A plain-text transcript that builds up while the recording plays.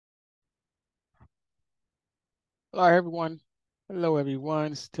Hello, everyone. Hello,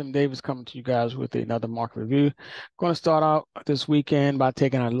 everyone. It's Tim Davis coming to you guys with another market review. Going to start out this weekend by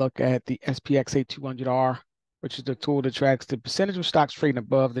taking a look at the SPX 200R, which is the tool that tracks the percentage of stocks trading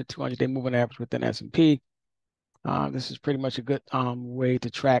above the 200-day moving average within S&P. This is pretty much a good way to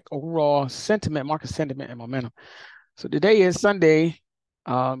track overall sentiment, market sentiment, and momentum. So today is Sunday,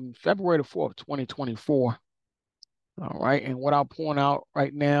 February the 4th, 2024. All right, and what I'll point out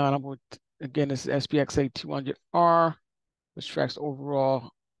right now, and I'm going to, again, this is SPX 200R, which tracks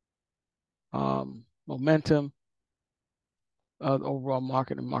overall momentum of the overall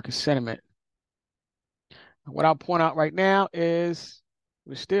market and market sentiment. What I'll point out right now is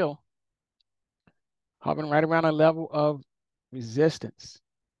we're still hovering right around a level of resistance.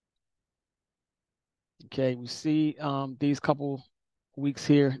 Okay, we see these couple weeks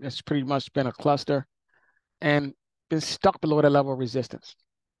here, that's pretty much been a cluster and been stuck below that level of resistance.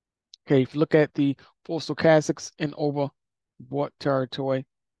 Okay, if you look at the full stochastics in overbought territory,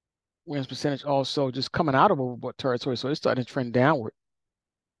 wins percentage also just coming out of overbought territory, so it's starting to trend downward.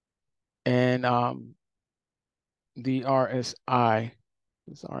 And the RSI,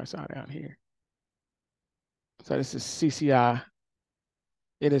 this RSI down here. So this is CCI.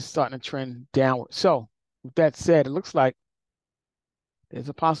 It is starting to trend downward. So with that said, it looks like there's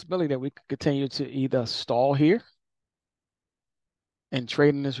a possibility that we could continue to either stall here and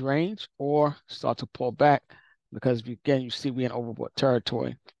trade in this range or start to pull back because again, you see we're in overbought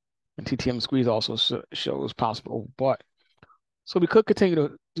territory and TTM squeeze also shows possible overbought. So we could continue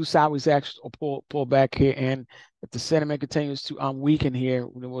to do sideways actions or pull back here. And if the sentiment continues to weaken here,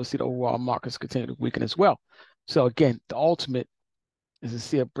 then we'll see the overall markets continue to weaken as well. So again, the ultimate is to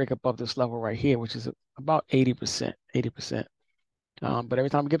see a break above this level right here, which is about 80%. But every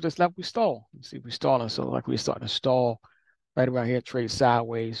time we get this level, we stall. You see, we're stalling. So like we're starting to stall right around here, trade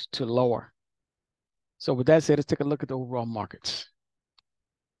sideways to lower. So with that said, let's take a look at the overall markets.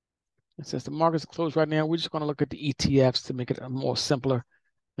 And since the markets are closed right now, we're just going to look at the ETFs to make it more simpler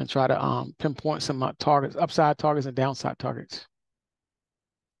and try to pinpoint some targets, upside targets and downside targets.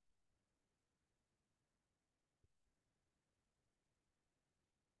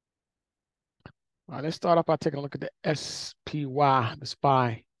 All right, let's start off by taking a look at the SPY, the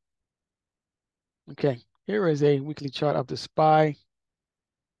SPY. Okay, here is a weekly chart of the SPY.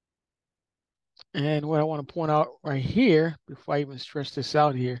 And what I want to point out right here, before I even stretch this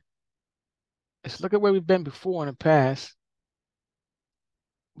out here, is look at where we've been before in the past,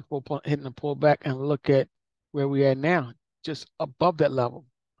 before hitting the pullback, and look at where we are now, just above that level.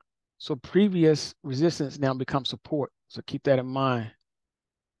 So previous resistance now becomes support. So keep that in mind.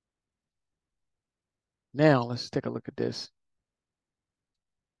 Now let's take a look at this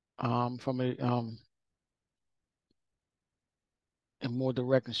from a more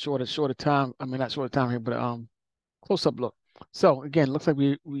direct and shorter time. I mean, not shorter time here, but close up look. So again, looks like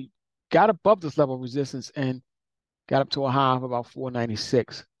we got above this level of resistance and got up to a high of about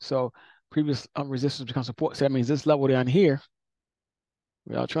 496. So previous resistance becomes support. So that means this level down here,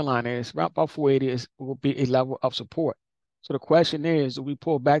 where our trend line is about 480 will be a level of support. So the question is, do we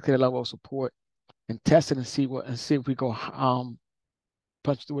pull back to the level of support and test it and see if we go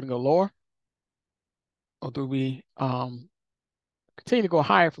punch through it and go lower, or do we continue to go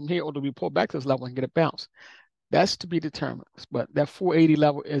higher from here, or do we pull back to this level and get a bounce? That's to be determined. But that 480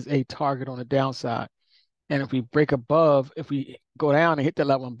 level is a target on the downside. And if we break above, if we go down and hit that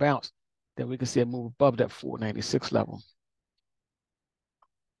level and bounce, then we can see a move above that 496 level.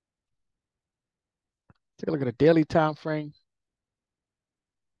 Take a look at the daily time frame.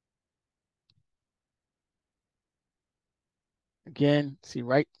 Again, see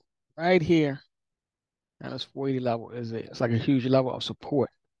right here, and this 480 level it's like a huge level of support,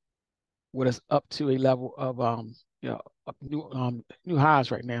 with us up to a level of new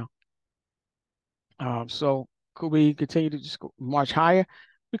highs right now. So could we continue to just march higher?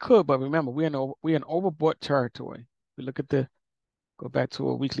 We could, but remember we're in overbought territory. We look at go back to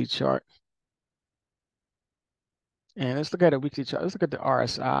a weekly chart. And let's look at a weekly chart. Let's look at the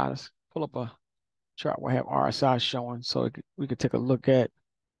RSI. Let's pull up a chart where I have RSI showing so we could take a look at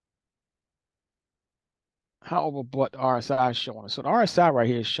how overbought the RSI is showing us. So the RSI right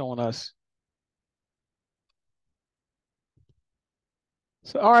here is showing us.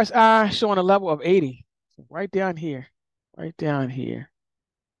 So RSI showing a level of 80. So right down here.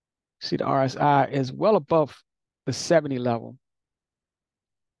 See the RSI is well above the 70 level.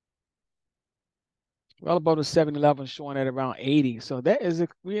 Well above the 70 level, showing at around 80. So that is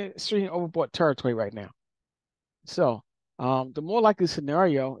we're seeing overbought territory right now. So the more likely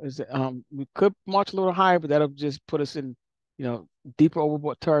scenario is that we could march a little higher, but that'll just put us in, deeper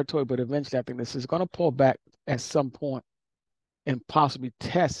overbought territory. But eventually, I think this is going to pull back at some point and possibly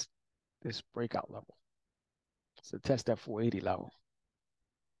test this breakout level. So test that 480 level.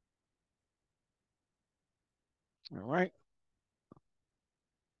 All right.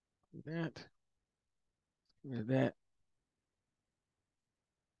 That. That.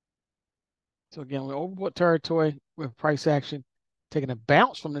 So again, we're overbought territory with price action, taking a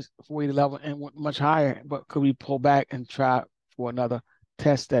bounce from this 480 level and went much higher, but could we pull back and try for another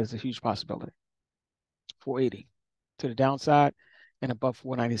test? That is a huge possibility. 480 to the downside and above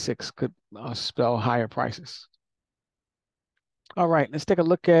 496 could spell higher prices. All right, let's take a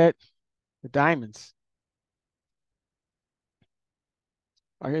look at the diamonds.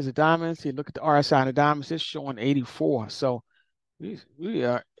 All right, here's the diamonds. You look at the RSI and the diamonds, it's showing 84. So we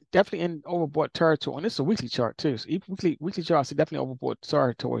are definitely in overbought territory. And this is a weekly chart too. So weekly charts are definitely overbought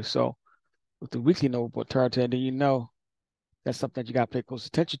territory. So with the weekly in overbought territory, then you know that's something that you got to pay close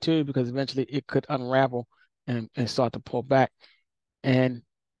attention to because eventually it could unravel and start to pull back. And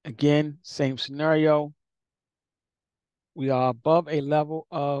again, same scenario. We are above a level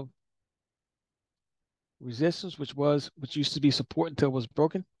of resistance, which used to be support until it was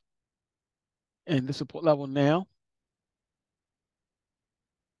broken. And the support level now,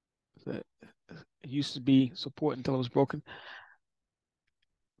 it used to be support until it was broken.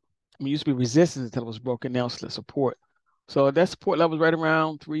 I mean, it used to be resistance until it was broken. Now it's support. So that support level is right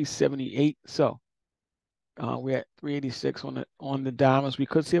around 378. So we're at 386 on the diamonds. We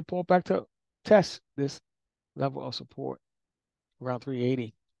could see a pullback to test this level of support around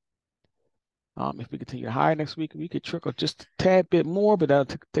 380. If we continue higher next week, we could trickle just a tad bit more, but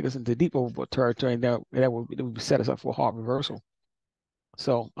that'll take us into deep overbought territory, and that would set us up for a hard reversal.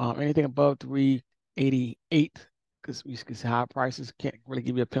 So anything above 388, because we can see high prices, can't really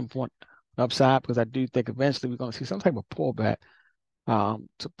give you a pinpoint upside, because I do think eventually we're going to see some type of pullback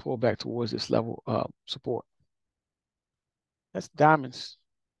to pull back towards this level of support. That's diamonds.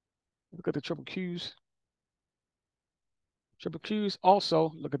 Look at the triple Qs. Triple Qs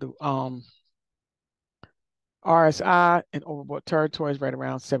also, look at the RSI and overbought territory is right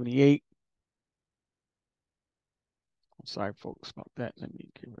around 78. I'm sorry, folks, about that. Let me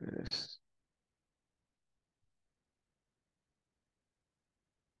get rid of this.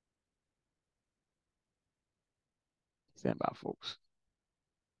 Stand by, folks.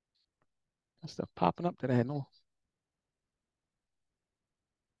 That stuff popping up that I had no.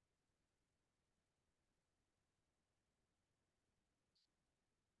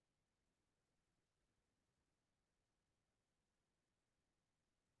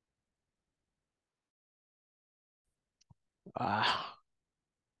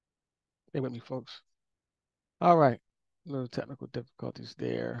 Stay with me, folks. All right. A little technical difficulties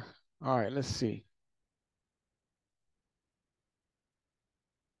there. All right, let's see.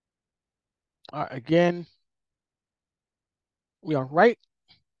 All right, again, we are right.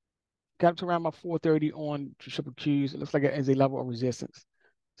 Got up to around about 430 on triple Qs. It looks like it is a level of resistance.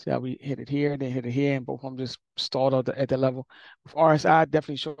 See how we hit it here, then hit it here, and both of them just stalled at that level. With RSI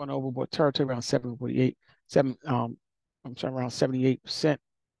definitely showing overbought territory around 748, I'm sorry, around 78%.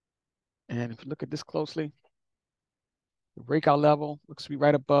 And if you look at this closely, the breakout level looks to be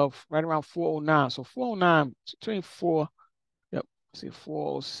right around 409. So 409 between see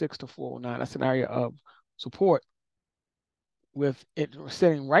 406 to 409. That's an area of support with it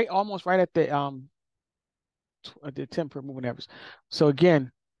sitting almost right at the 10-per moving average. So again,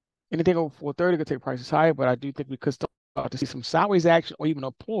 anything over 430 could take prices higher, but I do think we could start to see some sideways action or even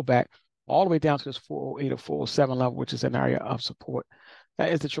a pullback all the way down to this 408 or 407 level, which is an area of support.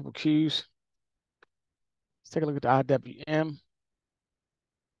 That is the triple Qs. Let's take a look at the IWM.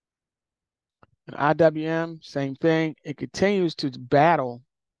 And IWM, same thing. It continues to battle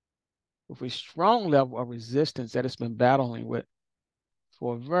with a strong level of resistance that it's been battling with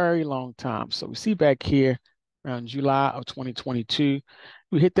for a very long time. So we see back here around July of 2022,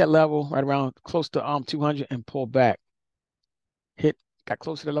 we hit that level right around close to 200 and pulled back. Got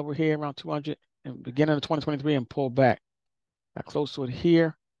close to the level here around 200 and beginning of 2023 and pulled back. Got close to it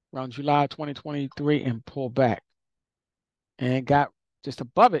here around July 2023 and pulled back. And got just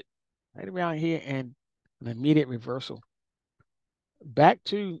above it right around here and an immediate reversal. Back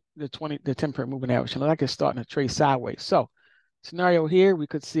to the 10-per moving average. And like it's starting to trade sideways. So scenario here, we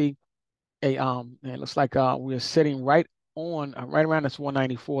could see it looks like we're sitting right around this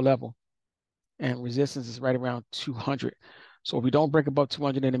 194 level, and resistance is right around 200. So if we don't break above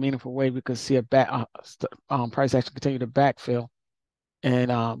 200 in a meaningful way, we could see a price action continue to backfill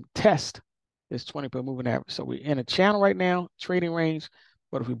and test this 20-per moving average. So we're in a channel right now, trading range,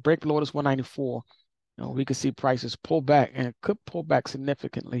 but if we break below this 194, we could see prices pull back, and it could pull back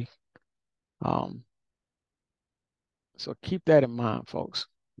significantly So keep that in mind, folks.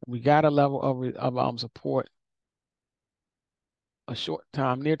 We got a level of support, a short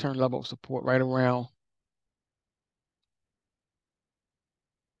time, near-term level of support right around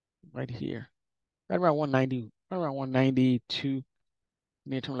right here, right around 190, right around 192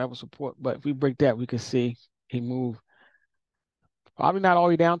 near-term level support. But if we break that, we could see a move, probably not all the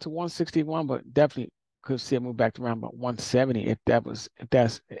way down to 161, but definitely could see a move back to around about 170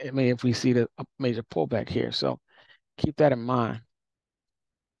 if we see a major pullback here. So keep that in mind.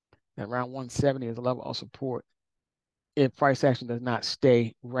 That around 170 is a level of support if price action does not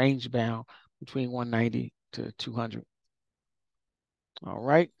stay range bound between 190 to 200. All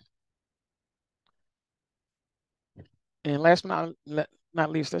right. And last but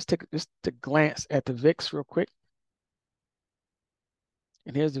not least, let's take just a glance at the VIX real quick.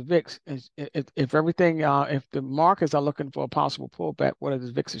 And here's the VIX. If everything, if the markets are looking for a possible pullback, what are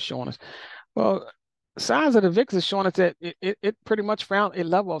the VIX is showing us? Well, signs of the VIX is showing us that it pretty much found a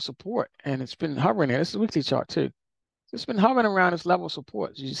level of support, and it's been hovering there. This is a weekly chart too. It's been hovering around this level of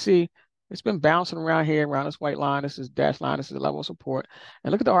support. As you see, it's been bouncing around here, around this white line. This is dash line. This is the level of support.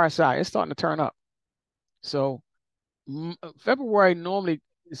 And look at the RSI. It's starting to turn up. So February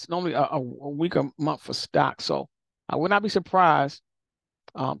it's normally a weaker month for stocks. So I would not be surprised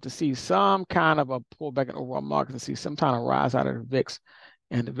to see some kind of a pullback in overall market, to see some kind of rise out of the VIX.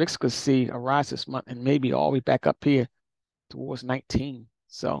 And the VIX could see a rise this month and maybe all the way back up here towards 19.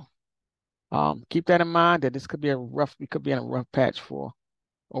 So keep that in mind, that we could be in a rough patch for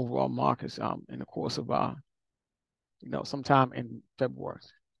overall markets in the course of sometime in February.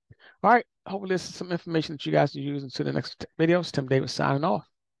 All right, hopefully this is some information that you guys can use into the next videos. Tim Davis signing off.